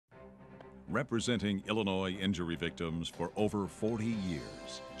Representing Illinois injury victims for over 40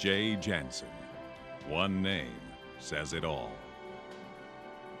 years, Jay Janssen. One name says it all.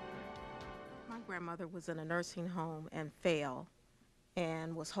 My grandmother was in a nursing home and fell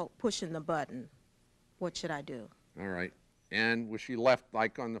and was pushing the button. What should I do? All right. And was she left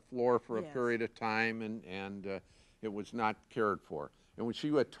like on the floor for a Yes. period of time and it was not cared for? And was she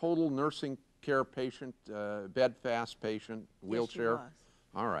a total nursing care patient, bed-fast patient, wheelchair? Yes,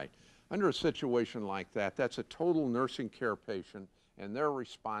 she was. All right. Under a situation like that, that's a total nursing care patient, and they're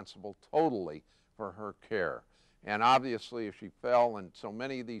responsible totally for her care. And obviously, if she fell, and so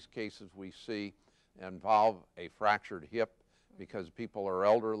many of these cases we see involve a fractured hip because people are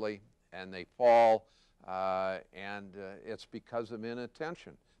elderly and they fall, and it's because of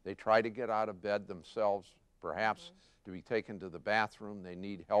inattention. They try to get out of bed themselves, perhaps to be taken to the bathroom. They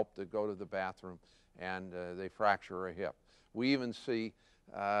need help to go to the bathroom, and they fracture a hip. We even see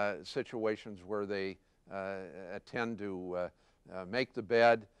situations where they tend to make the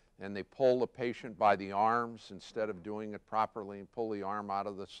bed and they pull the patient by the arms instead of doing it properly and pull the arm out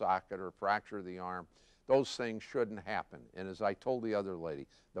of the socket or fracture the arm. Those things shouldn't happen. And as I told the other lady,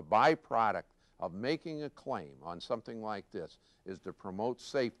 the byproduct of making a claim on something like this is to promote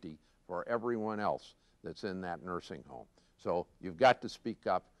safety for everyone else that's in that nursing home. So you've got to speak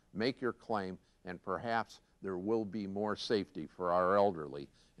up, make your claim, and perhaps there will be more safety for our elderly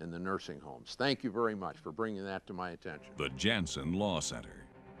in the nursing homes. Thank you very much for bringing that to my attention. The Janssen Law Center.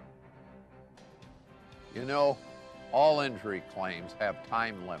 You know, all injury claims have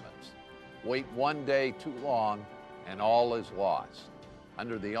time limits. Wait one day too long and all is lost.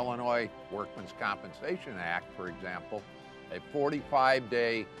 Under the Illinois Workmen's Compensation Act, for example, a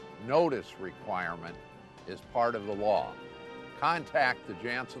 45-day notice requirement is part of the law. Contact the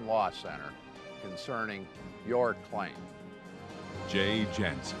Janssen Law Center concerning your claim. Jay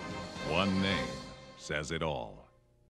Janssen. One name says it all.